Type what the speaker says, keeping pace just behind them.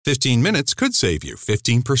15 minutes could save you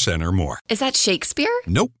 15% or more. Is that Shakespeare?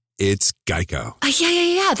 Nope, it's Geico.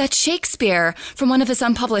 Yeah, that's Shakespeare from one of his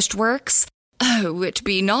unpublished works. Oh, it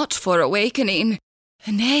be not for awakening.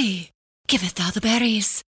 Nay, giveth thou the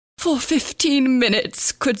berries. For 15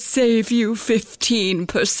 minutes could save you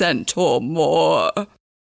 15% or more.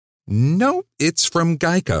 Nope, it's from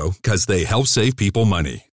Geico, because they help save people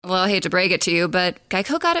money. Well, I hate to break it to you, but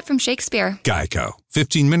Geico got it from Shakespeare. Geico.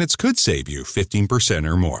 15 minutes could save you 15%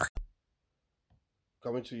 or more.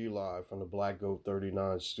 Coming to you live from the Black Goat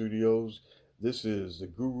 39 studios, this is the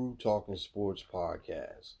Guru Talking Sports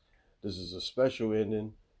podcast. This is a special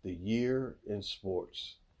ending, the year in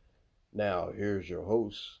sports. Now, here's your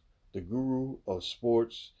host, the Guru of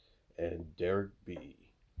Sports, and Derek B. Coming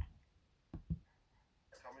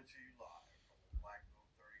to you live from the Black Goat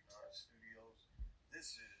 39 studios,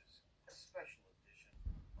 this is a special edition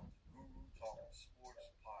of the Guru Talking Sports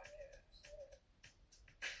podcast.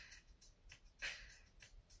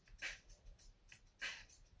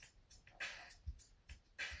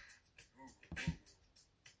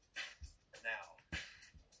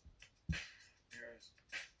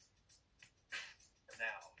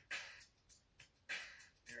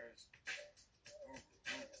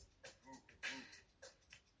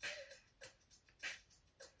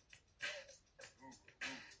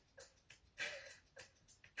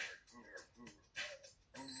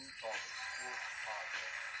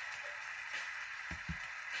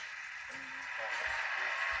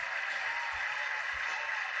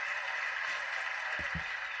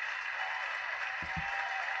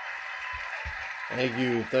 Thank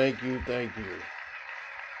you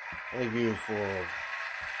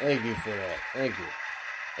for that. Thank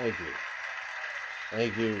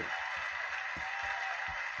you.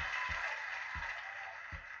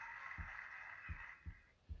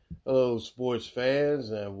 Hello, sports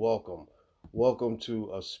fans, and welcome. Welcome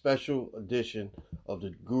to a special edition of the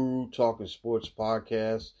Guru Talking Sports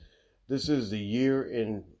podcast. This is the year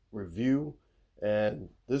in review, and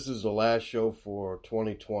this is the last show for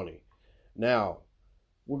 2020. Now,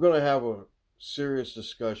 we're going to have a serious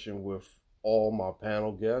discussion with all my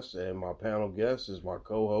panel guests, and my panel guest is my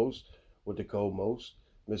co-host with the co-most,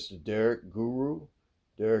 Mr. Derek Guru.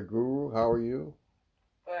 Derek Guru, how are you?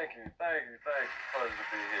 Thank you. Pleasure to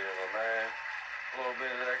be here, my man. A little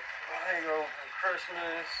bit of that hangover from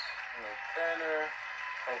Christmas, dinner.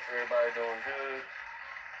 Hope everybody doing good.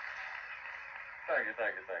 Thank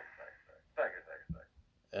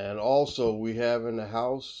you. And also, we have in the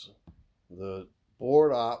house the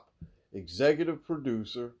board op, executive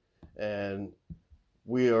producer, and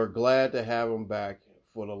we are glad to have him back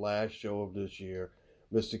for the last show of this year,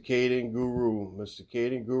 Mr. Caden Guru. Mr.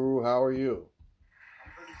 Caden Guru, how are you?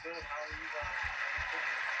 I'm pretty good. How are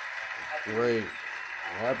you guys? Great.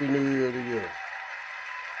 Happy New Year to you.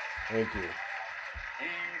 Thank you. He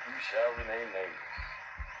who shall remain nameless.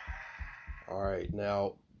 All right.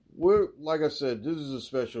 Now, like I said, this is a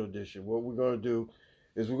special edition. What we're going to do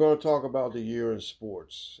is we're going to talk about the year in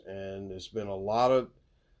sports, and it's been a lot of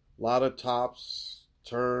tops,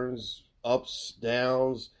 turns, ups,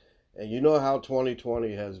 downs, and you know how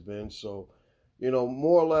 2020 has been. So,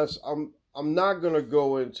 more or less, I'm not going to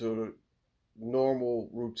go into the normal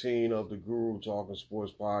routine of the Guru Talking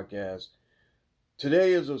Sports podcast.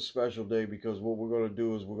 Today is a special day because what we're going to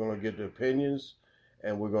do is we're going to get the opinions,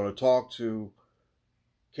 and we're going to talk to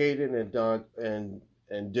Caden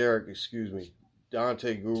and Derek,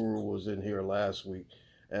 Dante Guru was in here last week,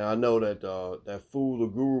 and I know that that fool the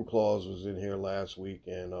Guru Claus was in here last week,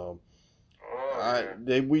 and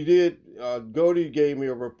Goldie gave me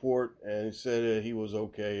a report and he said that he was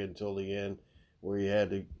okay until the end, where he had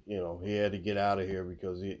to get out of here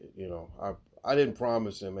because I didn't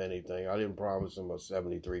promise him anything. I didn't promise him a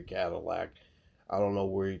 '73 Cadillac. I don't know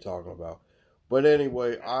where he's talking about, but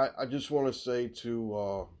anyway, I just want to say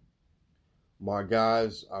to my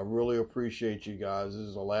guys, I really appreciate you guys. This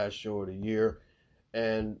is the last show of the year.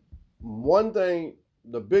 And one thing,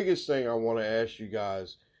 the biggest thing I want to ask you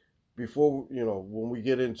guys before, when we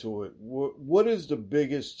get into it, what is the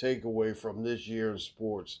biggest takeaway from this year in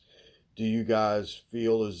sports do you guys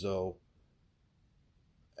feel as though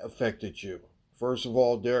affected you? First of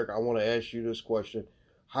all, Derek, I want to ask you this question.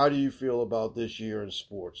 How do you feel about this year in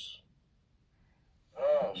sports?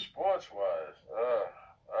 Sports-wise,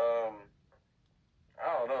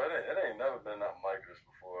 I don't know. It ain't never been nothing like this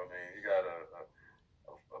before. I mean, you got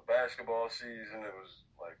a basketball season. It was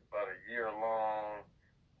like about a year long.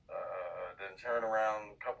 Then turn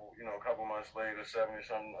around a couple months later, 70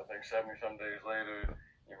 some days later,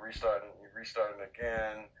 you're restarting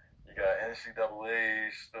again. You got NCAA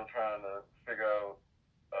still trying to figure out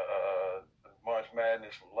the March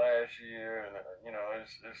Madness from last year, and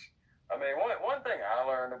it's. I mean, one thing I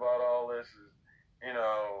learned about all this is,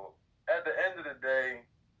 at the end of the day,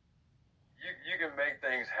 you can make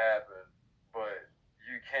things happen, but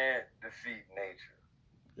you can't defeat nature.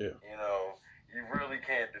 Yeah. You really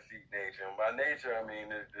can't defeat nature. And by nature, I mean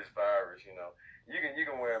this virus. You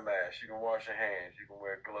can wear a mask, you can wash your hands, you can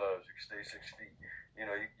wear gloves, you can stay 6 feet.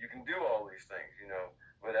 You can do all these things.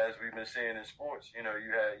 But as we've been seeing in sports, you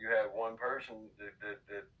have one person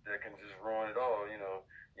that can just ruin it all.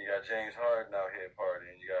 You got James Harden out here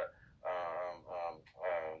partying, you got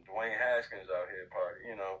Dwayne Haskins out here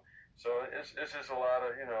partying. So it's just a lot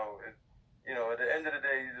of at the end of the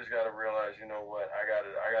day, you just got to realize, I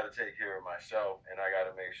got to take care of myself, and I got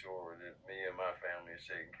to make sure that me and my family is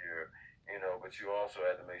taken care of. But you also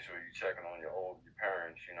have to make sure you're checking on your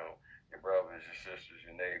parents, your brothers, your sisters,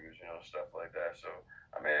 your neighbors, stuff like that. So,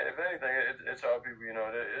 I mean, if anything, it's our people,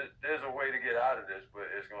 there's a way to get out of this, but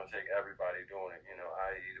it's going to take everybody doing it,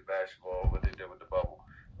 i.e. the basketball, what they did with the bubble.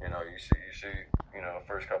 You see, the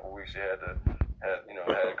first couple of weeks you had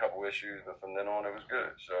a couple issues, but from then on it was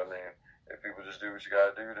good. So, I mean, if people just do what you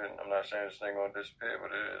got to do, then I'm not saying this thing going to disappear,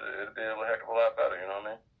 but it'll be a heck of a lot better, you know what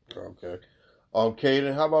I mean? Okay.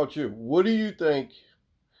 Caden, how about you? What do you think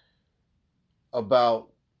about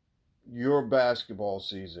your basketball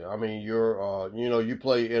season? I mean, you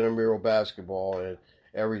play intramural basketball and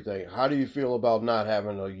everything. How do you feel about not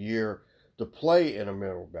having a year to play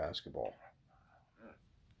intramural basketball?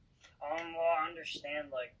 Well, I understand,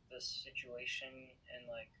 the situation, and,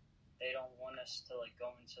 they don't want us to, go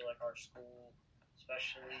into, our school,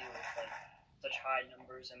 especially with, such high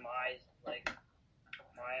numbers in my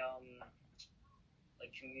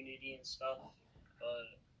community and stuff. But,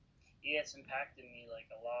 yeah, it's impacted me, a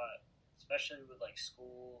lot, especially with,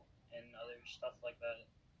 school and other stuff like that.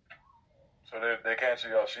 So they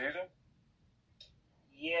canceled your season?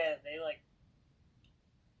 Yeah, they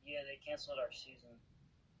canceled our season.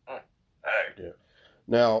 Hey. Yeah.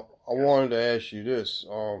 Now, I wanted to ask you this.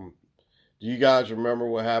 Do you guys remember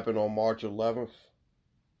what happened on March 11th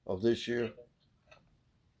of this year?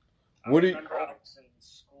 I remember I was in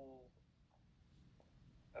school.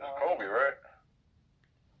 Kobe, right?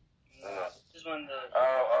 Just when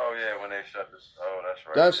when they shut this. Oh, that's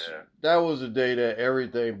right. That was the day that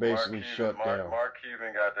everything basically shut down. Mark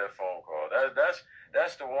Cuban got that phone call.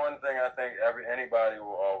 That's the one thing I think anybody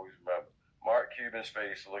will always remember. Mark Cuban's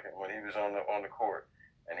face looking when he was on the court,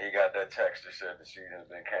 and he got that text that said the season's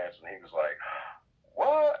been canceled. And he was like,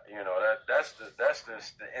 "What?" That's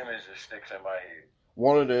the image that sticks in my head.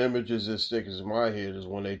 One of the images that sticks in my head is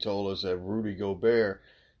when they told us that Rudy Gobert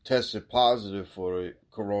tested positive for the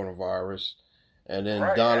coronavirus, and then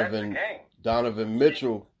Donovan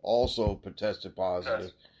Mitchell also tested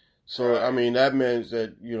positive. So, I mean, that means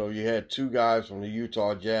that, you had two guys from the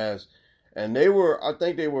Utah Jazz, and I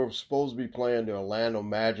think they were supposed to be playing the Orlando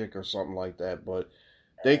Magic or something like that, but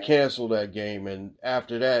they canceled that game, and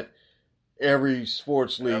after that, every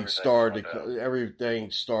sports league everything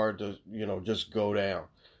started to, just go down.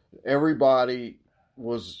 Everybody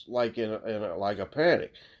was in a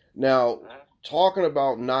panic. Now, talking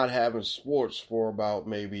about not having sports for about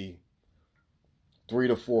maybe 3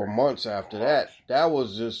 to 4 months after that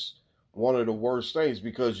was just one of the worst things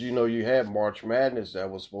because, you had March Madness that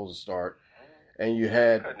was supposed to start, and you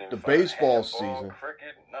had the baseball season.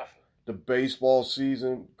 Cricket, nothing. The baseball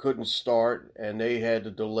season couldn't start, and they had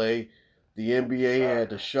to delay. The NBA had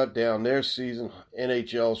to shut down their season.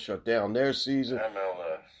 NHL shut down their season.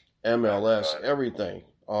 MLS, everything.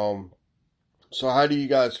 So how do you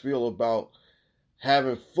guys feel about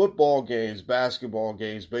having football games, basketball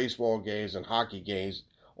games, baseball games, and hockey games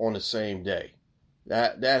on the same day?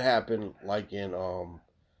 That happened in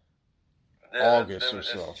August or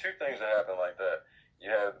so. There's two things that happen like that.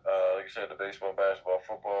 You have, like you said, the baseball, basketball,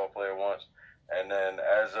 football play at once, and then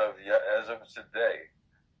as of today,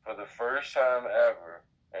 for the first time ever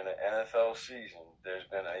in the NFL season, there's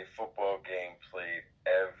been a football game played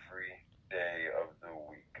every day of the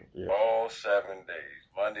week. Yeah. All 7 days.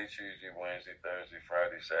 Monday, Tuesday, Wednesday, Thursday,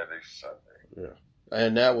 Friday, Saturday, Sunday. Yeah.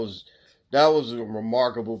 And that was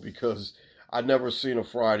remarkable because I'd never seen a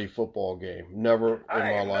Friday football game. Never in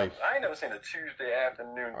my life. I ain't never seen a Tuesday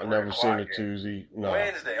afternoon. I never seen a Tuesday. No.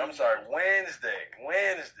 Wednesday.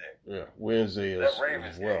 Yeah, Wednesday is that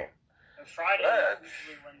Ravens as well. Game. And Friday is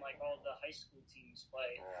usually when all the high school teams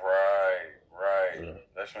play. Right. Yeah.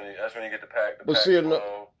 That's when you get to pack the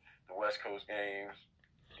West Coast games.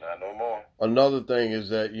 Not no more. Another thing is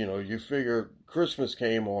that you figure Christmas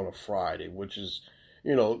came on a Friday, which is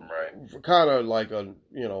kind of like a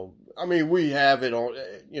I mean we have it on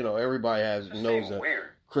everybody knows that weird.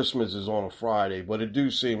 Christmas is on a Friday, but it do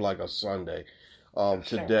seem like a Sunday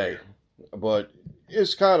today. But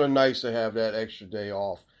it's kind of nice to have that extra day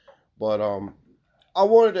off. But I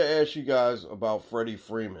wanted to ask you guys about Freddie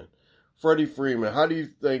Freeman. Freddie Freeman, how do you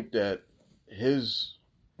think that his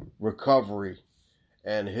recovery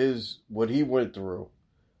and what he went through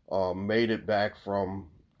made it back from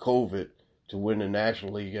COVID to win the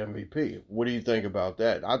National League MVP? What do you think about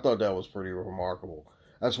that? I thought that was pretty remarkable.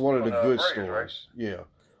 That's one of the good stories. Right? Yeah,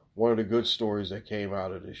 one of the good stories that came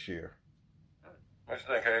out of this year. What you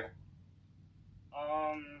think, Hayden?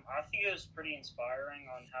 I think it was pretty inspiring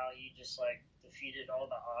on how he just like defeated all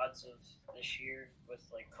the odds of this year with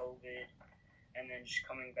like COVID, and then just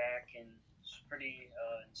coming back, and it's pretty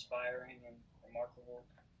inspiring and remarkable.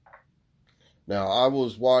 Now, I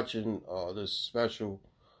was watching this special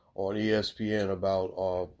on ESPN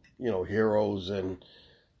about heroes and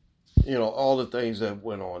all the things that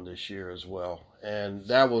went on this year as well, and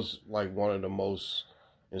that was like one of the most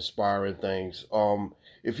inspiring things.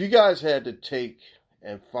 If you guys had to take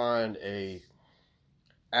and find a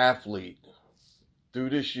athlete through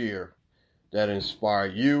this year that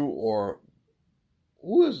inspired you, or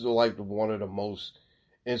who is like one of the most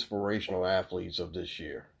inspirational athletes of this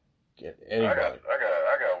year? Anybody?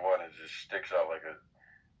 I got one that just sticks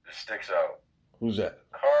out. Who's that?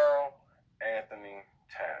 Carl Anthony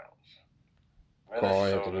Towns. Carl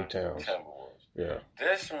Anthony Towns. Timberwolves. Yeah.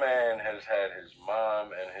 This man has had his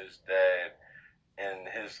mom and his dad in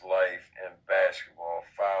his life in basketball,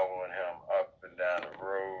 following him up and down the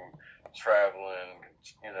road, traveling,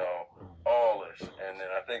 all this. And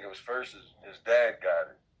then I think it was first his dad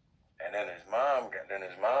got it, and then his mom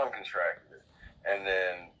contracted it, and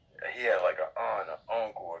then he had like an aunt, an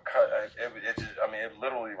uncle, a cousin. It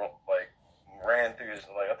literally like ran through his,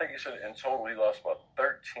 like, I think he said in total he lost about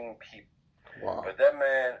 13 people. Wow. But that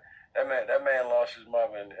man lost his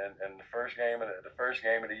mother in the first game of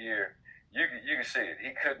the year. You can see it.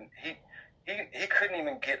 He couldn't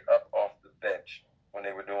even get up off the bench when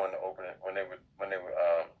they were doing the opening, when they were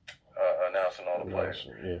announcing all the players.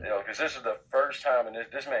 Yeah. Because this is the first time, and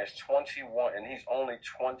this man's 21, and he's only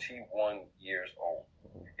 21 years old.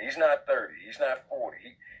 He's not 30. He's not 40.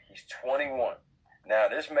 He's 21. Now,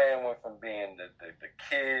 this man went from being the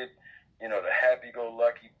kid, the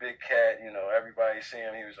happy-go-lucky big cat, everybody see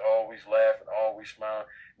him, he was always laughing, always smiling.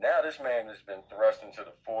 Now this man has been thrust into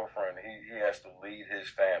the forefront. He has to lead his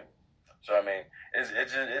family. So, I mean,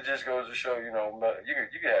 it just goes to show, you can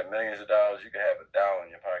have millions of dollars, you can have $1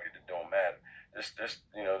 in your pocket, it don't matter.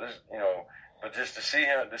 But just to see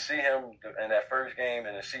him in that first game,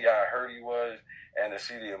 and to see how hurt he was, and to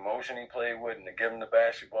see the emotion he played with, and to give him the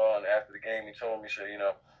basketball, and after the game he told me, he said,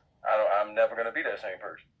 I'm never going to be that same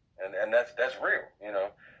person. And that's real,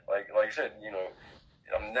 like you said,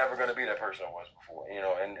 I'm never going to be that person I was before,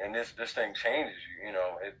 and this thing changes you,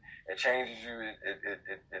 it changes you.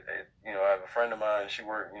 I have a friend of mine, she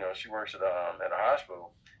works at a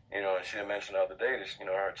hospital, and she had mentioned the other day that,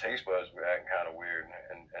 her taste buds were acting kind of weird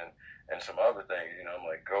and some other things, I'm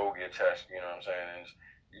like, go get tested, you know what I'm saying? And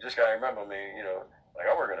you just got to remember, like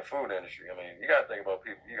I work in the food industry. You got to think about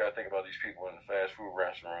people, you got to think about these people in the fast food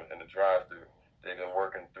restaurant and the drive-thru. They've been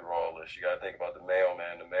working through all this. You got to think about the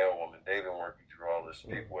mailman, the mailwoman. They've been working through all this.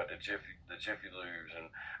 People at the Jiffy Lubes, and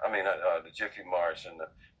the Jiffy Marts and the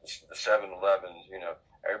 7-Elevens.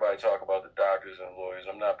 Everybody talk about the doctors and lawyers.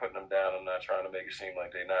 I'm not putting them down. I'm not trying to make it seem like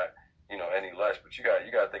they're not, any less. But you got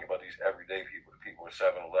to think about these everyday people. The people at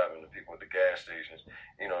 7-Eleven, the people at the gas stations.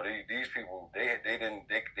 These people they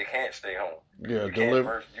can't stay home. Yeah,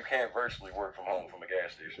 you can't virtually work from home from a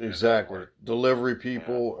gas station. Exactly. Delivery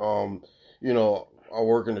people. I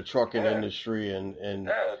work in the trucking industry, and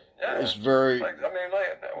it's very.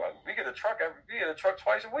 We get a truck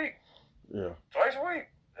twice a week. Yeah. Twice a week.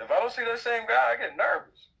 If I don't see that same guy, I get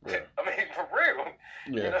nervous. Yeah. For real.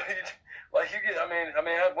 Yeah.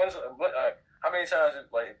 How many times,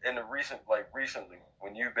 recently,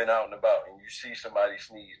 when you've been out and about and you see somebody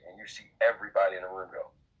sneeze and you see everybody in the room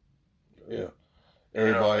go. Yeah.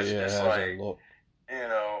 Everybody has like, a look.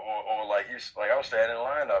 I was standing in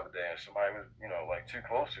line the other day and somebody was, too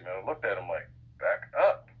close to me. I looked at him like, back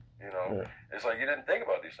up. Yeah. It's like you didn't think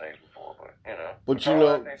about these things before, but But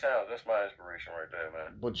that's my inspiration right there,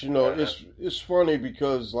 man. But it's funny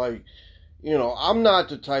because I'm not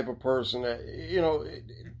the type of person that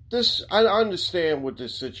I understand what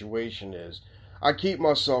this situation is. I keep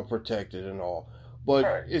myself protected and all. But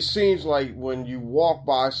right. It seems like when you walk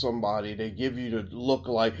by somebody, they give you the look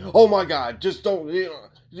like, oh my God, just don't,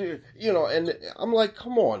 and I'm like,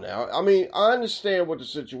 come on now. I understand what the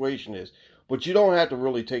situation is, but you don't have to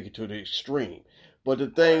really take it to the extreme. But the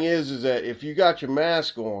thing is that if you got your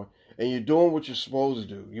mask on and you're doing what you're supposed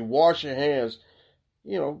to do, you wash your hands,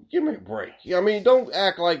 give me a break. I mean, don't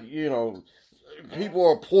act like, people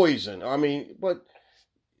are poison. I mean, but,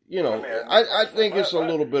 I think it's a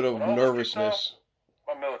little bit of nervousness.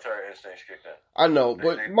 My military instincts kicked in. I know,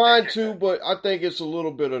 but mine too, but I think it's a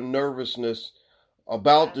little bit of nervousness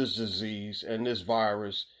about this disease and this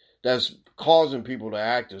virus that's causing people to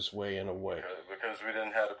act this way in a way. Because we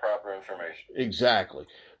didn't have the proper information. Exactly.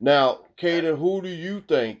 Now, Caden, who do you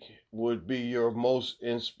think would be your most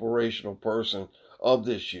inspirational person of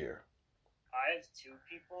this year? I have two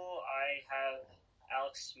people. I have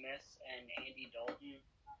Alex Smith and Andy Dalton,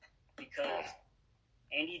 because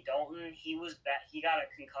Andy Dalton, he got a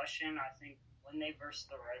concussion, I think, when they versed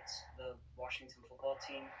the Washington football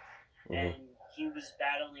team, and he was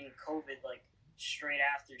battling COVID like straight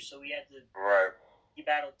after, so he had to. Right. He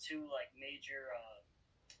battled two major.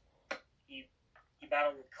 He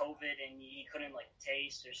battled with COVID, and he couldn't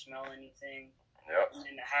taste or smell anything. Yep. And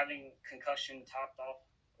then having concussion topped off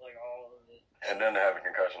all of it. And then having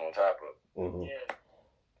concussion on top of it. Mm-hmm.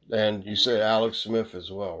 Yeah. And you said Alex Smith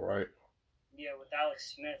as well, right? Yeah, with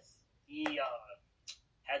Alex Smith, he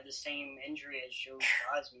had the same injury as Joe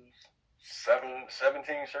Theismann.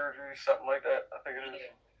 17 surgeries, something like that, I think it is.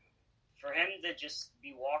 Yeah. For him to just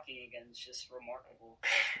be walking again is just remarkable.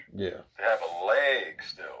 Yeah. To have a leg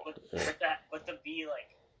still. But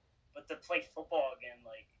to play football again,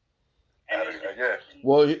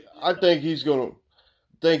 Well, I think he's gonna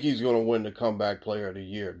win the comeback player of the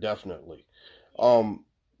year, definitely.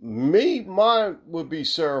 Mine would be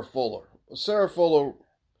Sarah Fuller. Sarah Fuller.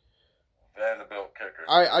 Vanderbilt kicker.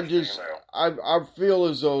 I feel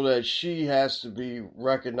as though that she has to be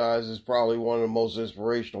recognized as probably one of the most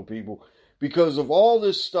inspirational people because of all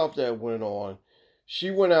this stuff that went on. She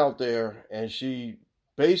went out there and she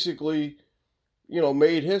basically,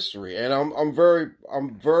 made history. And I'm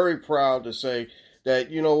very proud to say that,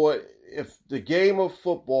 if the game of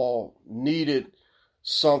football needed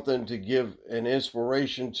something to give an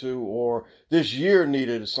inspiration to, or this year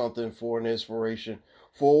needed something for an inspiration,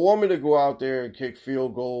 for a woman to go out there and kick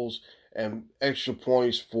field goals and extra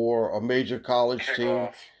points for a major college team,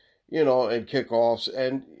 and kickoffs.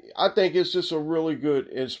 And I think it's just a really good,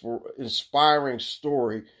 inspiring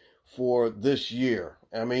story for this year.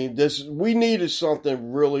 I mean, we needed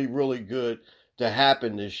something really, really good to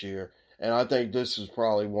happen this year. And I think this is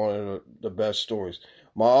probably one of the best stories.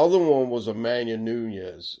 My other one was Amanda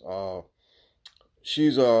Nunez.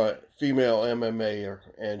 She's a female MMAer,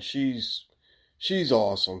 and she's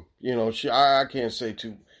awesome. I can't say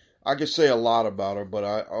I could say a lot about her, but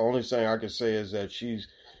the only thing I can say is that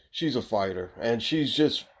she's a fighter, and she's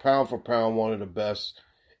just pound for pound one of the best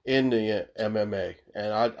in the MMA,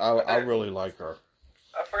 and I really like her.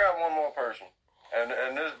 I forgot one more person, and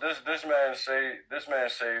this man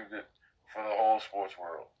saved it for the whole sports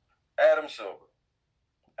world. Adam Silver.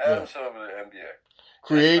 Adam Silver, the NBA.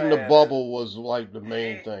 Creating the bubble was the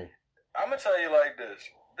main thing. I'm gonna tell you like this.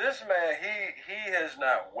 This man, he has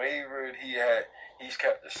not wavered. He's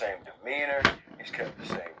kept the same demeanor. He's kept the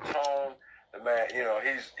same tone. The man,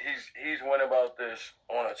 he's went about this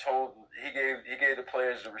on a total. He gave the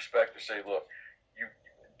players the respect to say, look, you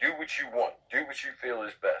do what you want, do what you feel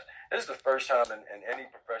is best. This is the first time in any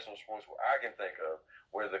professional sports where I can think of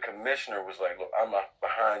where the commissioner was like, look, I'm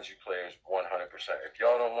behind you players 100%. If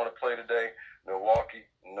y'all don't want to play today, Milwaukee,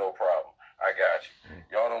 no problem. I got you.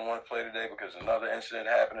 Y'all don't want to play today because another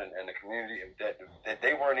incident happened in the community that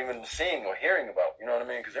they weren't even seeing or hearing about. You know what I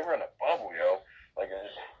mean? Because they were in a bubble, yo.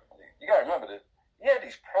 You got to remember that you had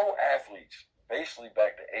these pro athletes basically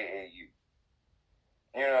back to AAU.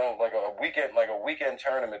 A weekend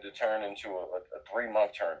tournament to turn into a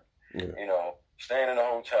 3-month tournament. Yeah. Staying in a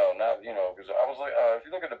hotel, because I was like, if you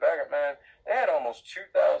look at the backup, man, they had almost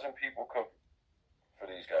 2,000 people cooking for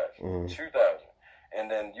these guys. 2,000. And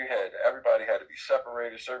then everybody had to be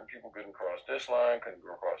separated. Certain people couldn't cross this line, couldn't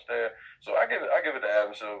go across there. So I give it to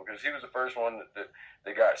Adam Silver because he was the first one that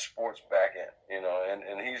got sports back in,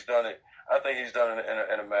 and he's done it. I think he's done it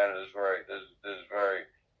in a manner that's very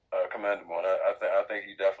commendable. And I think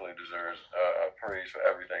he definitely deserves praise for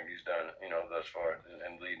everything he's done, thus far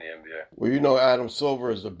in leading the NBA. Well, Adam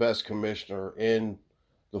Silver is the best commissioner in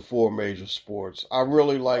the 4 major sports. I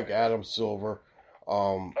really like Adam Silver.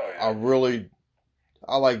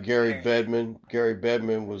 I like Gary Bettman. Gary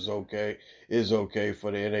Bettman is okay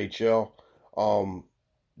for the NHL.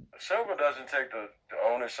 Silver doesn't take the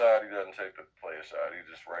owner side. He doesn't take the player side. He's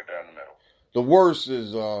just right down the middle. The worst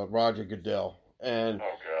is Roger Goodell. And,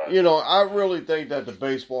 I really think that the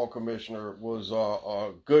baseball commissioner was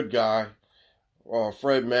a good guy,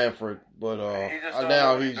 Fred Manfred, but He just don't know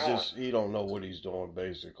now what he's he's doing. he don't know what he's doing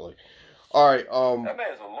basically. All right, That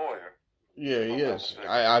man's a lawyer. yeah, he I'm not is. mistaken.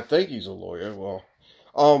 I think he's a lawyer. Well,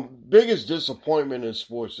 biggest disappointment in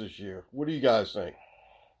sports this year. What do you guys think?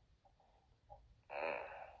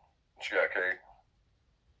 What you got, Kate?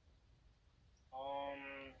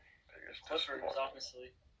 Biggest Clippers, disappointment.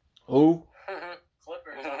 honestly. Who?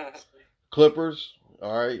 Clippers, honestly. Clippers.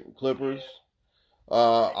 All right, Clippers.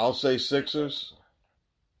 I'll say Sixers.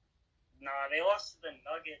 Nah, they lost to the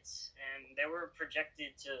Nuggets, and they were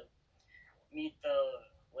projected to meet the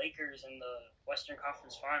Lakers in the Western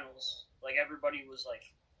Conference Finals. Like, everybody was like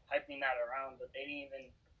hyping that around, but they didn't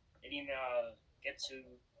even get to.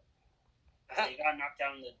 They got knocked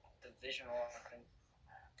out in the divisional, I think.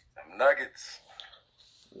 Nuggets.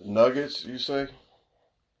 Nuggets, you say?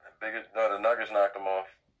 The Nuggets knocked them off.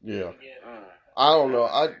 Yeah. Yeah. I don't know.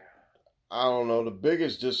 I don't know. The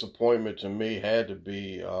biggest disappointment to me had to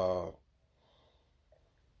be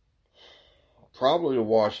probably the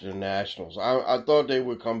Washington Nationals. I thought they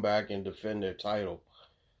would come back and defend their title,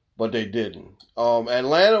 but they didn't.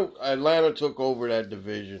 Atlanta took over that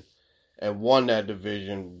division and won that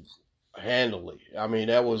division handily. I mean,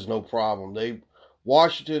 that was no problem.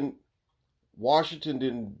 Washington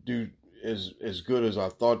didn't do as good as I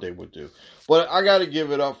thought they would do. But I got to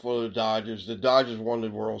give it up for the Dodgers. The Dodgers won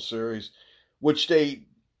the World Series, which they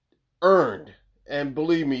earned. And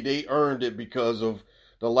believe me, they earned it because of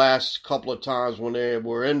the last couple of times when they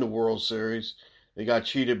were in the World Series. They got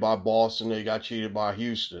cheated by Boston. They got cheated by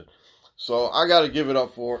Houston. So I got to give it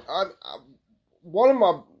up for it. One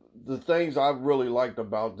of the things I really liked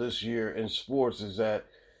about this year in sports is that,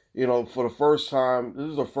 for the first time, this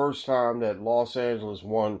is the first time that Los Angeles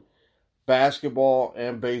won basketball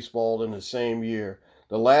and baseball in the same year.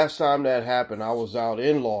 The last time that happened, I was out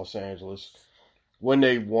in Los Angeles when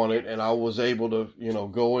they won it, and I was able to,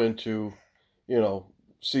 go into,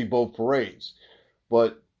 see both parades.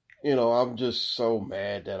 But, I'm just so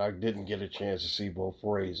mad that I didn't get a chance to see both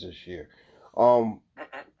parades this year.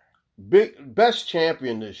 Best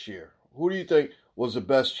champion this year. Who do you think was the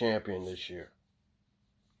best champion this year?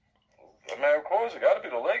 Man, of course, it got to be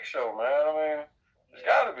the Lake Show, man. I mean, it's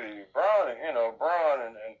got to be Bron and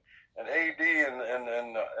AD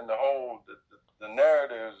and the whole the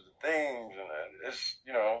narratives, the themes, and it's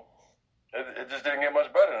it just didn't get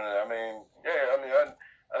much better than that. I mean,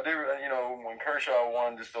 I did, when Kershaw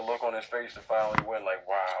won, just the look on his face to finally win, like,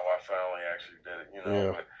 wow, I finally actually did it,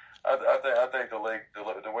 Yeah. But I think the way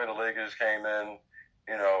the Lakers came in,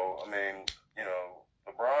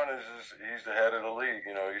 LeBron he's the head of the league,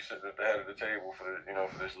 he's sitting at the head of the table for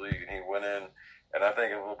this league, and he went in, and I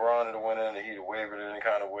think if LeBron had went in and he'd have wavered in any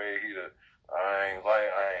kind of way, I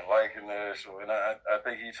ain't liking this, and I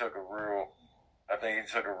think he took a real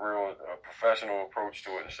professional approach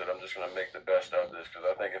to it and said, I'm just going to make the best out of this. Because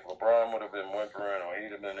I think if LeBron would have been whimpering or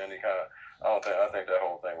he'd have been any kind of, I think that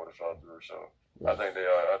whole thing would have fell through. So I think they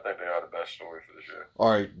are the best story for this year.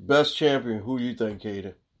 All right, best champion. Who do you think,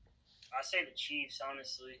 Kaden? I say the Chiefs,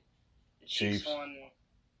 honestly. The Chiefs won.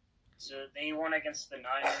 So they won against the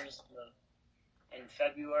Niners in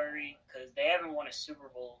February because they haven't won a Super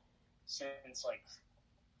Bowl since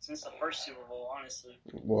the first Super Bowl, honestly.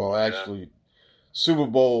 Well, actually, Super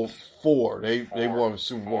Bowl IV. They won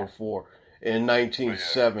Super Bowl IV in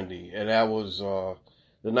 1970, and that was the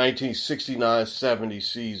 1969-70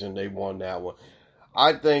 season. They won that one.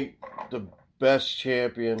 I think the best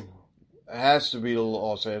champion has to be the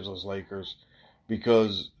Los Angeles Lakers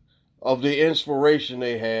because of the inspiration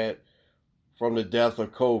they had from the death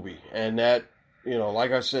of Kobe, and that,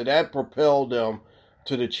 like I said, that propelled them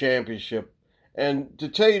to the championship. And to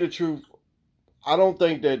tell you the truth, I don't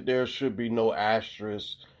think that there should be no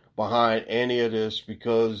asterisk behind any of this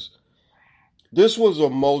because this was the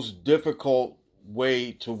most difficult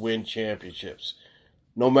way to win championships.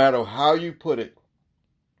 No matter how you put it,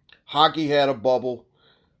 hockey had a bubble,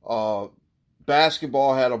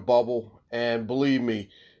 basketball had a bubble, and believe me,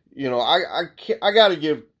 I got to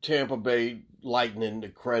give Tampa Bay Lightning the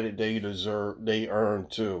credit they deserve, they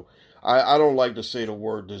earned too. I don't like to say the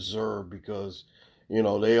word deserve because,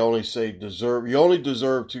 they only say deserve. You only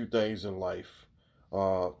deserve two things in life,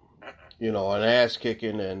 an ass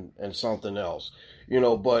kicking and something else,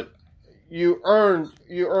 but you earn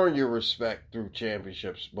your respect through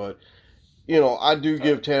championships. But, I do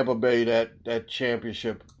give Tampa Bay that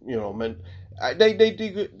championship, they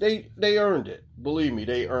earned it. Believe me,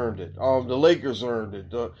 they earned it. The Lakers earned it.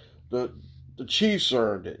 The Chiefs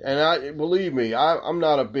earned it. And believe me, I'm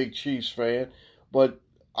not a big Chiefs fan, but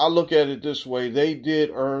I look at it this way. They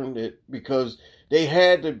did earn it because they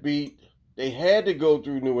had to go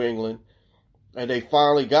through New England and they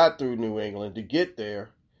finally got through New England to get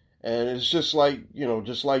there. And it's just like,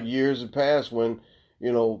 just like years in past when,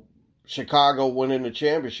 Chicago went in the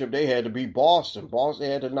championship, they had to beat Boston. They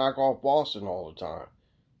had to knock off Boston all the time.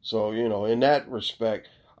 So, in that respect,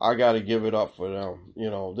 I got to give it up for them.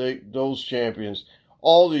 Those champions,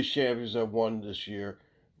 all these champions that won this year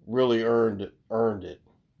really earned it.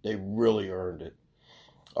 They really earned it.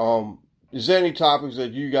 Is there any topics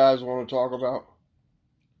that you guys want to talk about?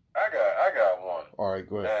 I got one. All right,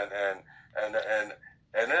 go ahead.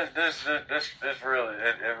 And this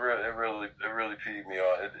really peeved me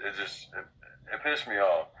off. It pissed me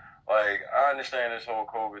off. Like, I understand this whole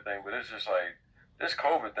COVID thing, but it's just like this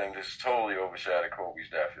COVID thing just totally overshadowed Kobe's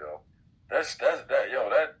death, yo.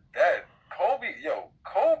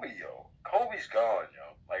 Kobe's gone,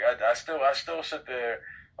 yo. Like I still sit there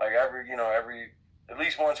like every at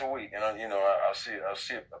least once a week, and I'll see a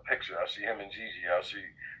picture. I'll see him and Gigi. I'll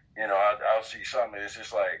see something. It's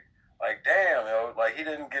just like damn, yo, like he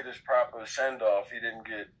didn't get his proper send off. He didn't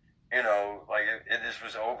get, like it just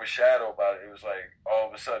was overshadowed by it. It was like all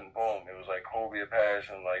of a sudden, boom, it was like Kobe had passed,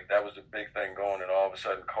 and like that was the big thing going, and all of a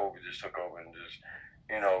sudden Kobe just took over and just,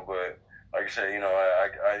 but like I said,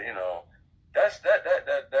 that's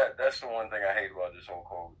the one thing I hate about this whole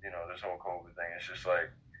COVID thing. It's just like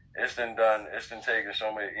it's been taking so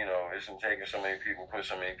many, people, put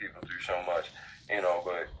so many people through so much,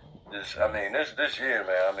 but. This year,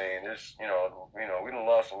 man. We done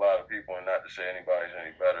lost a lot of people, and not to say anybody's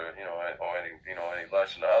any better, or any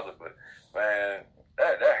less than the other. But man,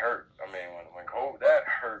 that hurt. When COVID, that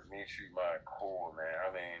hurt me to my core, man.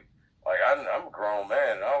 I'm a grown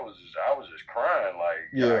man, and I was just crying, like,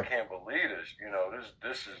 yeah. I can't believe this.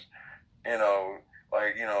 This is,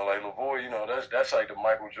 like LaVoy, that's like the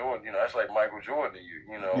Michael Jordan, that's like Michael Jordan to you,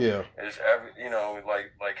 Yeah. It's every,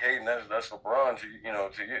 like Hayden, that's LeBron to you,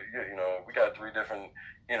 we got three different,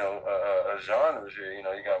 genres here,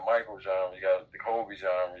 you got Michael genre, you got the Kobe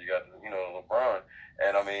genre, you got, the LeBron,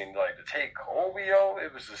 and to take Kobe,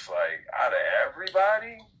 it was just like, out of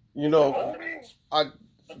everybody, Kobe?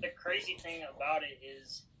 But the crazy thing about it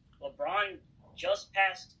is LeBron just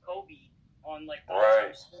passed Kobe on like the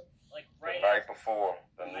right. Right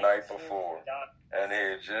the night before, and he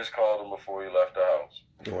had just called him before he left the house,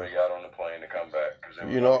 before he got on the plane to come back, because they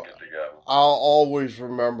were going to get together. I'll always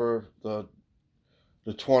remember the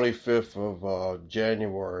 25th of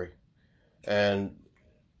January, and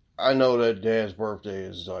I know that Dad's birthday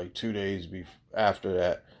is like 2 days after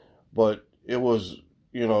that, but it was,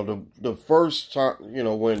 the first time,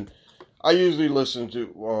 when I usually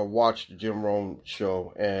watch the Jim Rome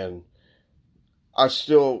show, and I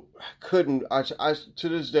still couldn't. I to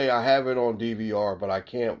this day I have it on DVR, but I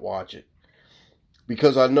can't watch it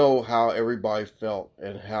because I know how everybody felt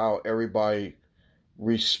and how everybody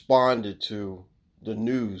responded to the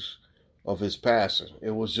news of his passing.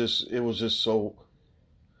 It was just so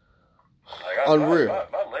unreal.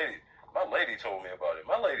 My lady told me about it.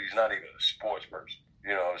 My lady's not even a sports person.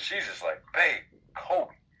 She's just like, babe,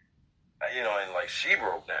 Kobe. And like she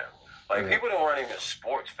broke down. Like, people that weren't even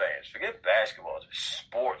sports fans. Forget basketball, just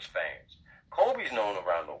sports fans. Kobe's known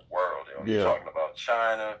around the world. You're talking about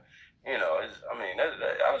China.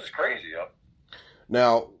 That was just crazy, yo.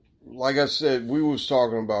 Now, like I said, we was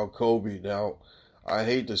talking about Kobe. Now, I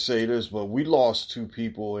hate to say this, but we lost two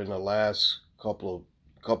people in the last couple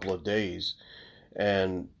of days.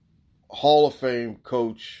 And Hall of Fame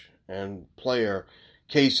coach and player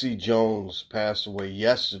Casey Jones passed away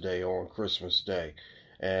yesterday on Christmas Day.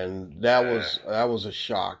 And that was a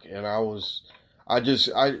shock, and it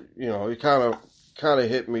kind of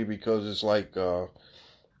hit me because it's like,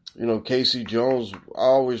 Casey Jones, I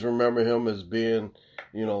always remember him as being,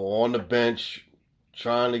 on the bench,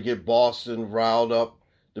 trying to get Boston riled up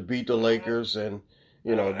to beat the Lakers, and,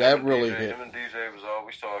 that really hit. Him and DJ was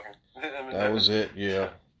always talking. That was it, yeah.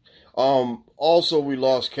 Also, we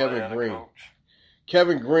lost Kevin Green.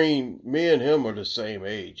 Kevin Green, me and him are the same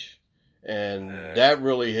age. And that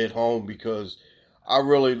really hit home because I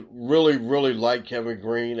really, really, really like Kevin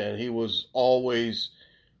Green, and he was always,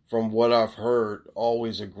 from what I've heard,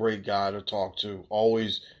 always a great guy to talk to,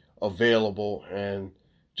 always available, and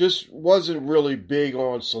just wasn't really big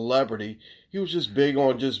on celebrity. He was just big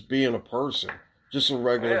on just being a person, just a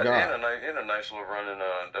regular guy. He had a nice little run in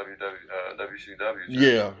WCW.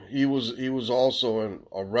 Yeah, he was also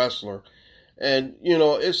a wrestler, and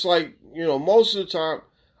it's like most of the time.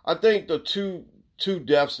 I think the two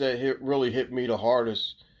deaths that really hit me the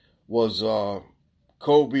hardest was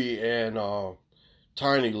Kobe and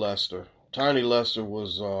Tiny Lester. Tiny Lester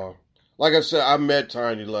was, like I said, I met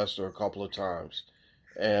Tiny Lester a couple of times,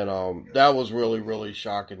 and that was really, really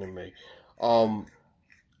shocking to me.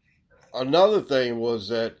 Another thing was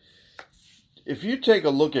that if you take a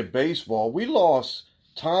look at baseball, we lost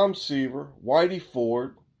Tom Seaver, Whitey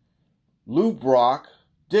Ford, Lou Brock,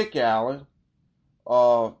 Dick Allen,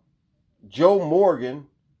 Joe Morgan.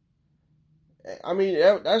 I mean,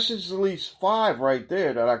 that's just at least 5 right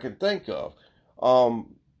there that I can think of. For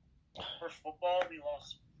football, we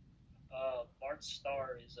lost. Bart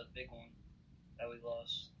Starr is a big one that we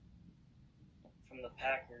lost from the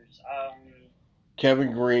Packers.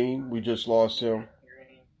 Kevin Green, we just lost him.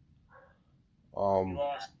 We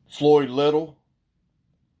lost Floyd Little,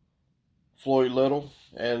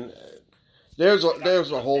 and there's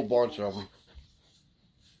a whole bunch of them.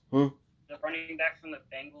 The running back from the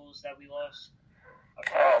Bengals that we lost.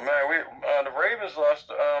 Oh man, the Ravens lost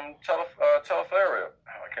Teleferio.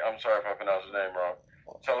 I'm sorry if I pronounced his name wrong.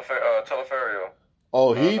 Teleferio.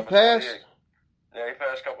 Oh, he passed? 28. Yeah, he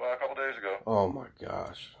passed a couple days ago. Oh my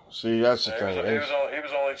gosh! See, that's the thing. He was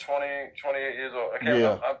only 28 years old.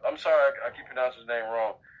 I'm sorry, I keep pronouncing his name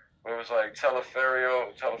wrong. But it was like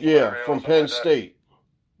Teleferio. Yeah, from Penn like State.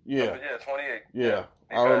 Yeah. Yeah, 28. Yeah,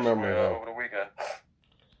 He I passed remember him. over the weekend.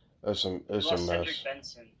 It's a mess. Cedric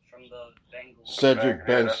Benson from the Bengals. Cedric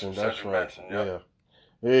Benson, that's Cedric right. Benson, yep.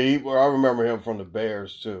 Yeah. I remember him from the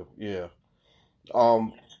Bears too. Yeah.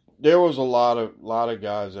 There was a lot of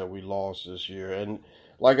guys that we lost this year, and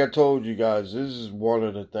like I told you guys, this is one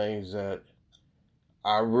of the things that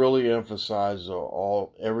I really emphasize to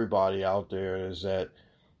everybody out there is that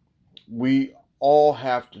we all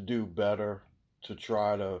have to do better to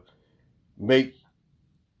try to make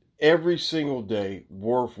every single day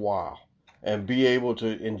worthwhile and be able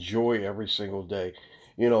to enjoy every single day.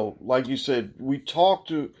 You know, like you said, we talk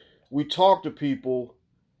to people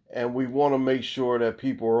and we want to make sure that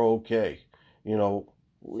people are okay. You know,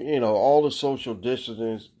 all the social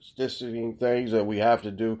distancing things that we have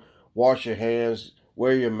to do, wash your hands,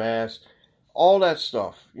 wear your mask, all that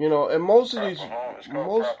stuff. You know, and most of these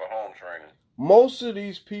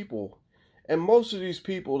people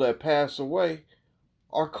that pass away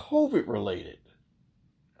are COVID related.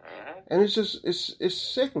 And it's just, it's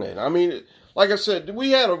sickening. I mean, like I said,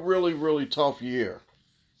 we had a really, really tough year.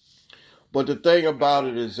 But the thing about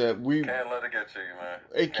it is that we can't let it get to you, man.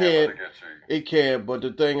 It can, but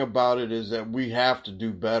the thing about it is that we have to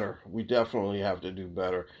do better. We definitely have to do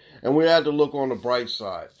better. And we have to look on the bright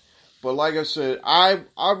side. But like I said, I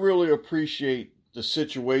really appreciate the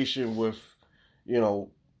situation with,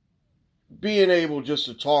 being able just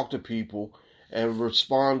to talk to people and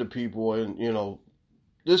respond to people. And,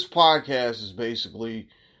 this podcast is basically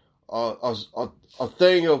a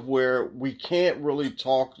thing of where we can't really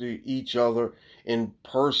talk to each other in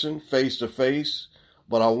person, face to face,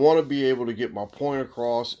 but I want to be able to get my point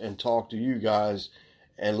across and talk to you guys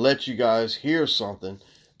and let you guys hear something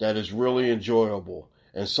that is really enjoyable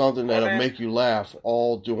and something that'll make you laugh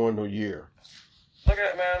all during the year. Look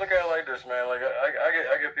at it like this, man. Like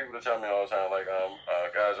I get people to tell me all the time, like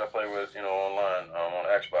guys I play with, online on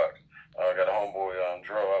Xbox. I got a homeboy,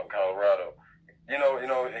 Dro, out in Colorado.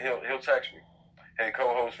 He'll text me, hey,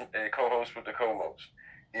 co-host with the co-most.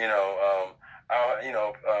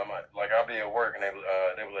 I'll be at work and they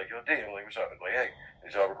were like, yo, D, I'm like, what's up? Like, hey,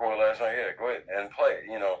 did y'all record last night? Yeah, go ahead and play.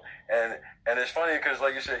 And it's funny because,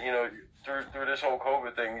 like you said, through this whole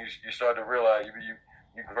COVID thing, you start to realize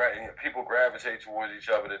people gravitate towards each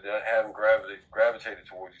other that haven't gravitated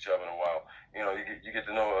towards each other in a while. You get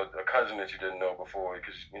to know a cousin that you didn't know before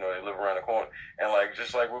because they live around the corner. And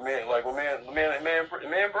just like with me and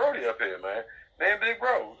Brody up here, man, Big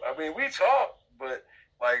Bro. I mean, we talk, but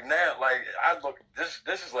now, I look. This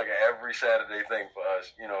is like an every Saturday thing for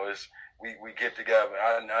us. We get together.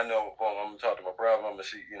 I know. Well, I'm gonna talk to my brother. I'm gonna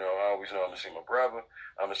see. I always know I'm gonna see my brother.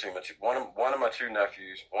 I'm gonna see one of my 2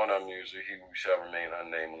 nephews. One of them usually he shall remain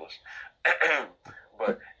unnameless.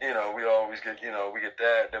 But we always get we get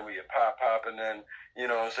that. Then we get pop, and then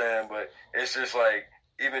what I'm saying. But it's just like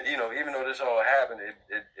even though this all happened, it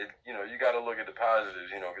you got to look at the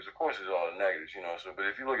positives. Because of course it's all the negatives. So but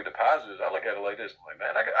if you look at the positives, I look at it like this. I'm like,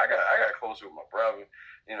 man, I got closer with my brother.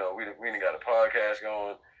 We done got a podcast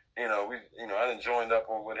going. I done joined up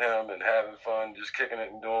with him and having fun, just kicking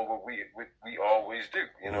it and doing what we always do.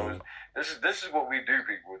 This is what we do,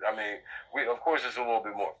 people. I mean, we of course it's a little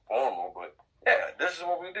bit more formal, but yeah, this is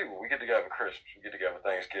what we do. We get together Christmas, we get together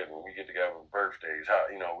Thanksgiving, we get together birthdays.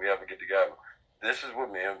 We ever get together. This is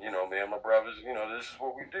what me and my brothers. This is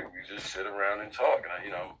what we do. We just sit around and talk.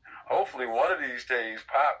 And hopefully one of these days,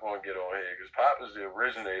 Pop gonna get on here because Pop is the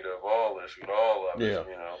originator of all this with all of us.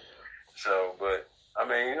 So, but. I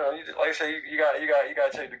mean, like I say, you got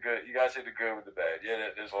to take the good. You got to take the good with the bad. Yeah,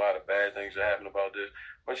 there's a lot of bad things that happen about this,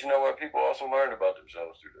 but you know what? People also learn about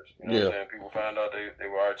themselves through this. You know what I'm saying? People found out they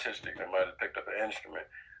were artistic. They might have picked up an instrument.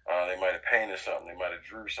 They might have painted something. They might have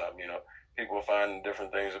drew something. People find different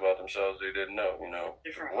things about themselves they didn't know.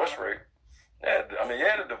 Different divorce rate. Yeah,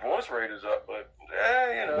 the divorce rate is up, but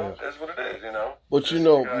that's what it is. But you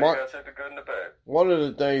gotta take the good and the bad. One of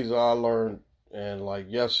the things I learned. And like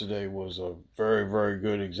yesterday was a very, very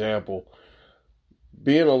good example.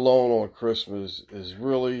 Being alone on Christmas is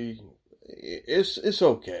really, it's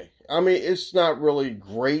okay. I mean, it's not really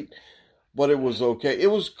great, but it was okay. It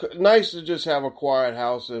was nice to just have a quiet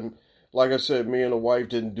house. And like I said, me and the wife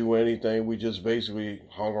didn't do anything. We just basically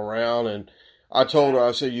hung around. And I told her,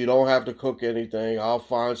 I said, you don't have to cook anything. I'll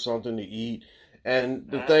find something to eat. And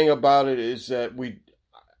the thing about it is that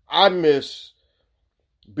I miss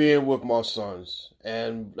being with my sons,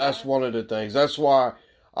 and that's one of the things. That's why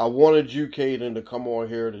I wanted you, Caden, to come on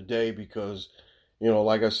here today because,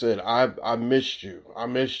 like I said, I missed you. I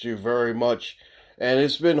missed you very much, and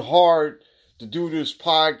it's been hard to do this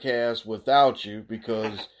podcast without you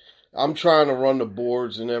because I'm trying to run the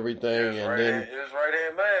boards and everything, and then it's right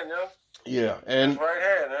hand man, yo. Yeah, and it's right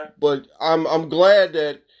hand, man. But I'm glad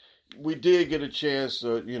that we did get a chance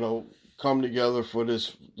to come together for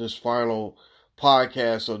this final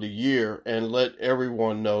podcast of the year and let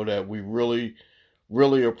everyone know that we really,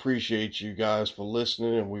 really appreciate you guys for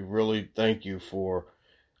listening, and we really thank you for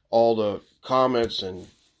all the comments and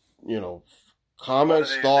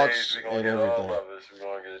comments, thoughts, and everything. All of us. We're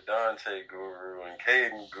gonna get a Dante guru and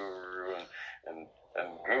Caden guru and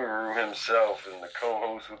Guru himself and the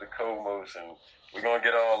co-host with the co-most, and we're gonna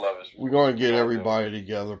get all of us. We're gonna get everybody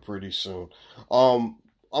together pretty soon.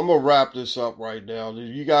 I'm going to wrap this up right now. Do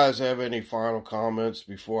you guys have any final comments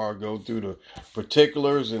before I go through the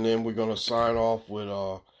particulars? And then we're going to sign off with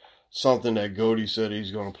something that Goody said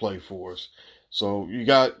he's going to play for us. So you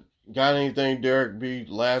got anything, Derek B?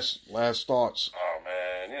 Last thoughts? Oh,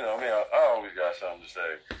 man. I always got something to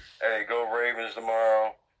say. Hey, go Ravens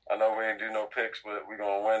tomorrow. I know we ain't do no picks, but we're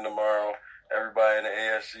going to win tomorrow. Everybody in the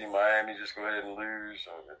AFC, Miami, just go ahead and lose.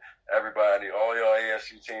 Everybody, all y'all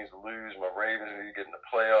AFC teams lose. My Ravens need to get in the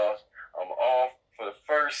playoffs. I'm off for the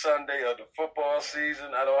first Sunday of the football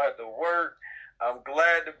season. I don't have to work. I'm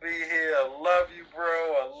glad to be here. I love you, bro.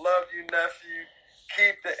 I love you, nephew.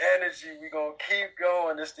 Keep the energy. We're going to keep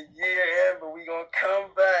going. It's the year end, but we're going to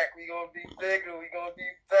come back. We're going to be bigger. We're going to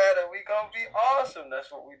be better. We're going to be awesome.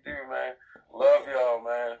 That's what we do, man. Love y'all,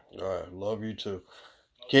 man. All right. Love you, too.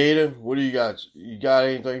 Caden, what do you got? You got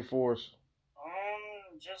anything for us?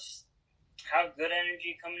 Just have good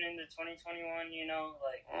energy coming into 2021,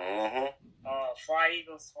 fly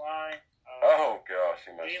Eagles fly. Oh gosh,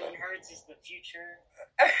 he messed Jalen up. Hurts is the future.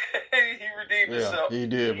 He redeemed himself. He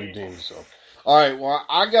did redeem himself. All right, well,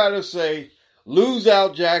 I gotta say, lose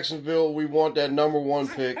out Jacksonville. We want that number one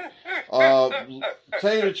pick. Tell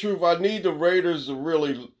you the truth, I need the Raiders to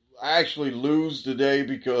really actually lose today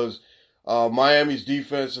because Miami's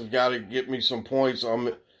defense have got to get me some points.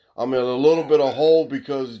 I'm in a little bit of hole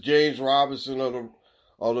because James Robinson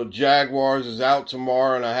of the Jaguars is out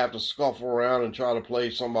tomorrow, and I have to scuffle around and try to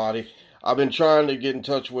play somebody. I've been trying to get in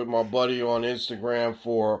touch with my buddy on Instagram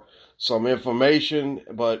for some information,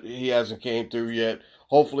 but he hasn't came through yet.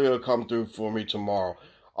 Hopefully it'll come through for me tomorrow.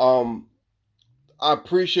 I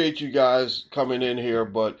appreciate you guys coming in here,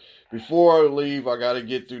 but before I leave, I got to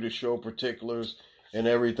get through the show particulars and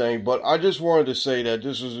everything. But I just wanted to say that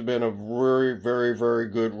this has been a very, very, very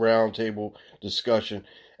good roundtable discussion.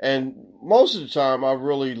 And most of the time, I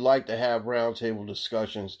really like to have roundtable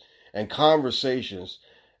discussions and conversations.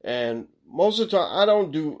 And most of the time, I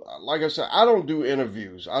don't do, like I said, I don't do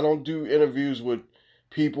interviews. I don't do interviews with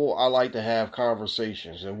people. I like to have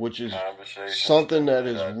conversations, and which is something that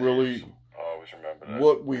is really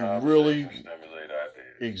what we really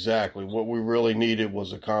exactly what we really needed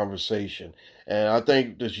was a conversation. And I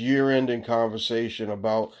think this year-ending conversation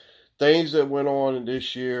about things that went on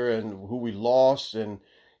this year and who we lost, and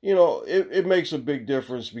it makes a big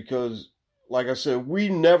difference because, like I said, we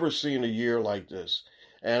never seen a year like this,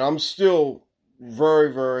 and I'm still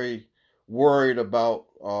very, very worried about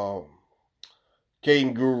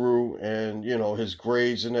Caden Guru and his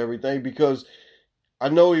grades and everything, because I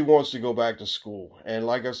know he wants to go back to school, and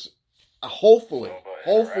like I said, hopefully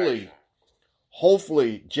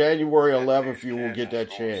January 11th you will get that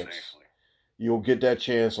chance. You'll get that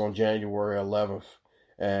chance on January 11th,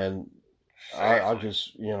 and I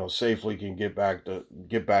just safely can get back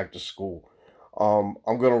to school. I'm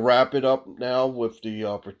gonna wrap it up now with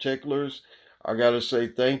the particulars. I got to say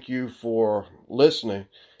thank you for listening.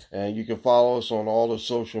 And you can follow us on all the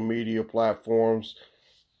social media platforms.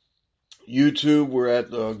 YouTube, we're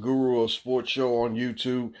at the Guru of Sports Show on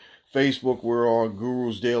YouTube. Facebook, we're on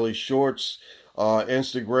Guru's Daily Shorts.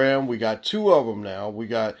 Instagram, we got 2 of them now. We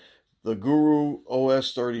got the Guru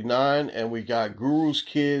OS 39 and we got Guru's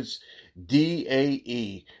Kids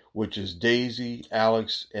DAE, which is Daisy,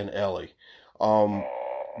 Alex, and Ellie.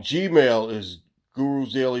 Gmail is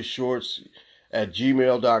Guru's Daily Shorts at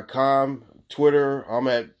gmail.com. Twitter, I'm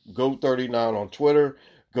at Goat39 on Twitter.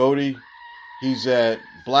 Goaty, he's at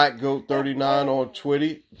BlackGoat39 on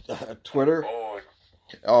Twitter.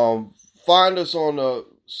 Find us on the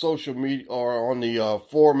social media or on the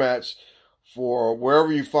formats for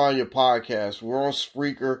wherever you find your podcast. We're on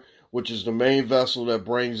Spreaker, which is the main vessel that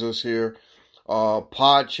brings us here.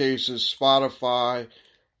 Podchasers, Spotify,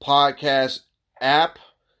 Podcast App,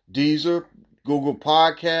 Deezer, Google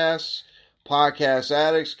Podcasts, Podcast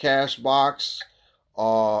Addicts, Castbox,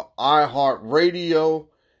 iHeartRadio,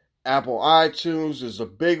 Apple iTunes is a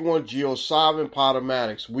big one, JioSaavn,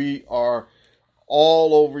 Podomatics. We are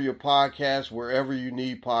all over your podcast, wherever you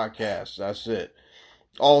need podcasts. That's it.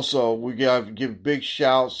 Also, we got to give big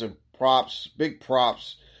shouts and big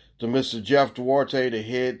props to Mr. Jeff Duarte, the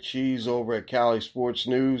head cheese over at Cali Sports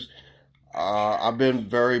News. I've been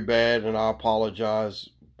very bad, and I apologize.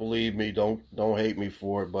 Believe me, don't hate me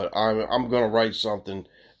for it, but I'm going to write something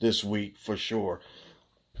this week for sure.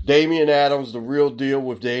 Damian Adams, The Real Deal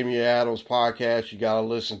with Damian Adams podcast. You got to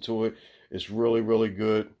listen to it. It's really, really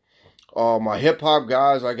good. My hip-hop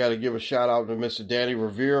guys, I got to give a shout-out to Mr. Danny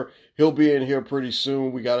Revere. He'll be in here pretty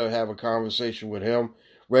soon. We got to have a conversation with him.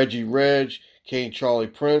 Reggie Reg, King Charlie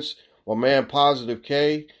Prince, my man Positive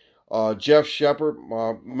K, Jeff Shepard,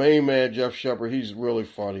 my main man Jeff Shepard. He's really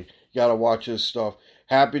funny. You got to watch his stuff.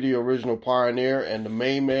 Happy the Original Pioneer, and the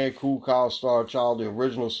main man, Cool Kyle Star Child, the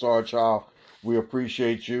original Star Child. We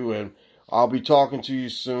appreciate you, and I'll be talking to you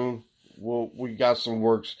soon. We got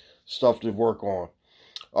some stuff to work on.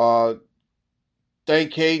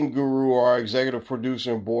 Thank Caden Guru, our executive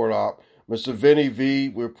producer and board op. Mr. Vinny V,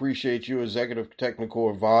 we appreciate you, executive technical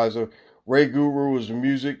advisor. Ray Guru is the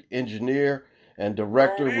music engineer and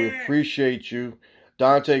director. We appreciate you.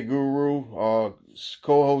 Dante Guru,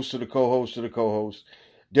 co-host to the co-host to the co-host.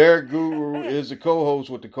 Derek Guru is the co-host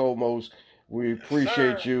with the co-most. We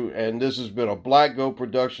appreciate you, and this has been a Black Goat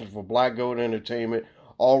production for Black Goat Entertainment.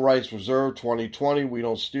 All rights reserved 2020. We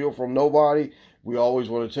don't steal from nobody. We always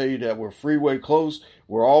want to tell you that we're freeway close.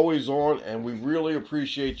 We're always on, and we really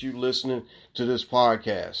appreciate you listening to this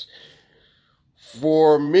podcast.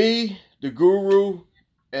 For me, the Guru,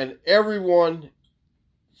 and everyone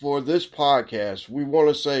for this podcast, we want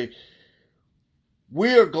to say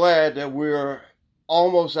we are glad that we're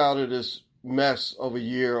almost out of this mess of a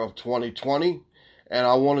year of 2020. And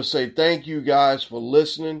I want to say thank you guys for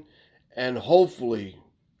listening, and hopefully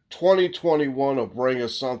 2021 will bring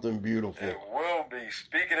us something beautiful. It will be.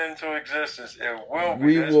 Speaking into existence, it will be.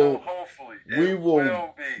 We There's will, no hopefully. we It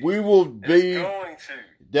will, be. we will be, It's going to.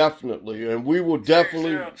 definitely, and we will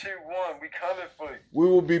definitely, 2021, we coming for you. we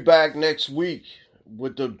will be back next week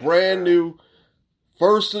with the brand new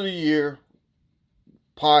first of the year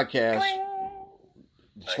podcast.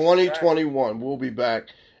 2021. We'll be back,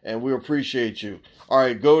 and we appreciate you. All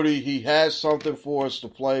right, Goaty, he has something for us to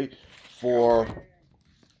play for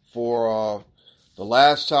the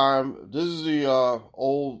last time. This is the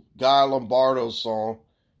old Guy Lombardo song.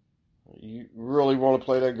 You really want to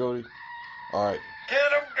play that, Goaty? All right.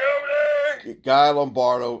 Get him, Goaty! Guy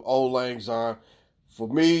Lombardo, Old Lang Syne. For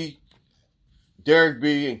me, Derek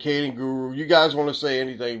B, and Caden Guru, you guys want to say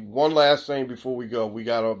anything? One last thing before we go. We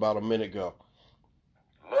got about a minute go.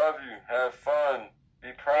 Love you. Have fun. Be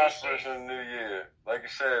prosperous in the new year. Like you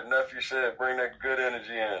said, nephew said, bring that good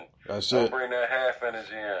energy in. That's Don't it. bring that half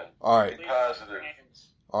energy in. All right. Be positive.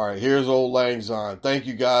 All right, here's Old Lang Syne. Thank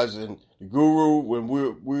you guys, and the Guru, when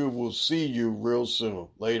we will see you real soon.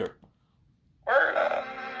 Later. Word up.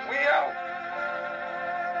 We out.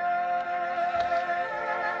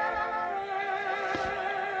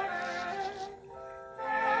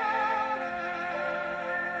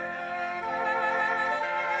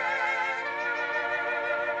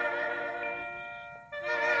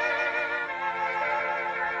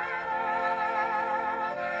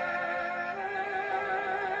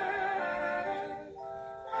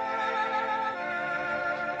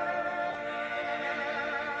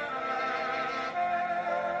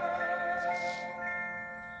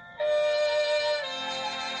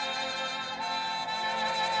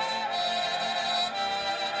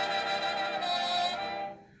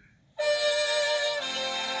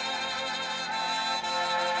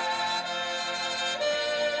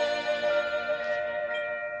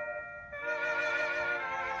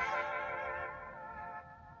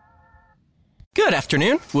 Good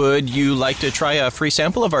afternoon. Would you like to try a free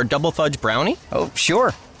sample of our double fudge brownie? Oh,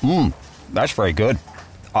 sure. That's very good.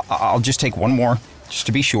 I'll just take one more, just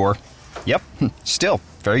to be sure. Yep, still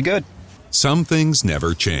very good. Some things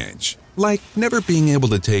never change, like never being able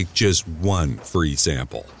to take just one free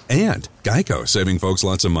sample. And Geico saving folks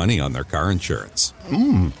lots of money on their car insurance.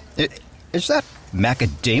 Is that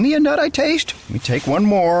macadamia nut I taste? Let me take one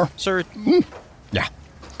more. Sir? Yeah,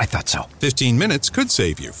 I thought so. 15 minutes could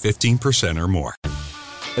save you 15% or more.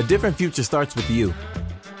 A different future starts with you.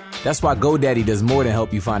 That's why GoDaddy does more than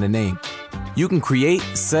help you find a name. You can create,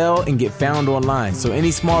 sell, and get found online so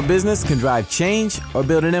any small business can drive change or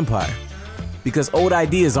build an empire. Because old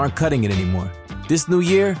ideas aren't cutting it anymore. This new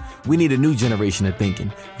year, we need a new generation of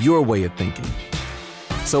thinking, your way of thinking.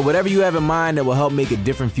 So whatever you have in mind that will help make a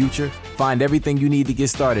different future, find everything you need to get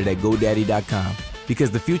started at GoDaddy.com.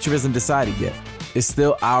 Because the future isn't decided yet. It's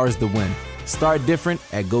still ours to win. Start different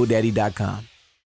at GoDaddy.com.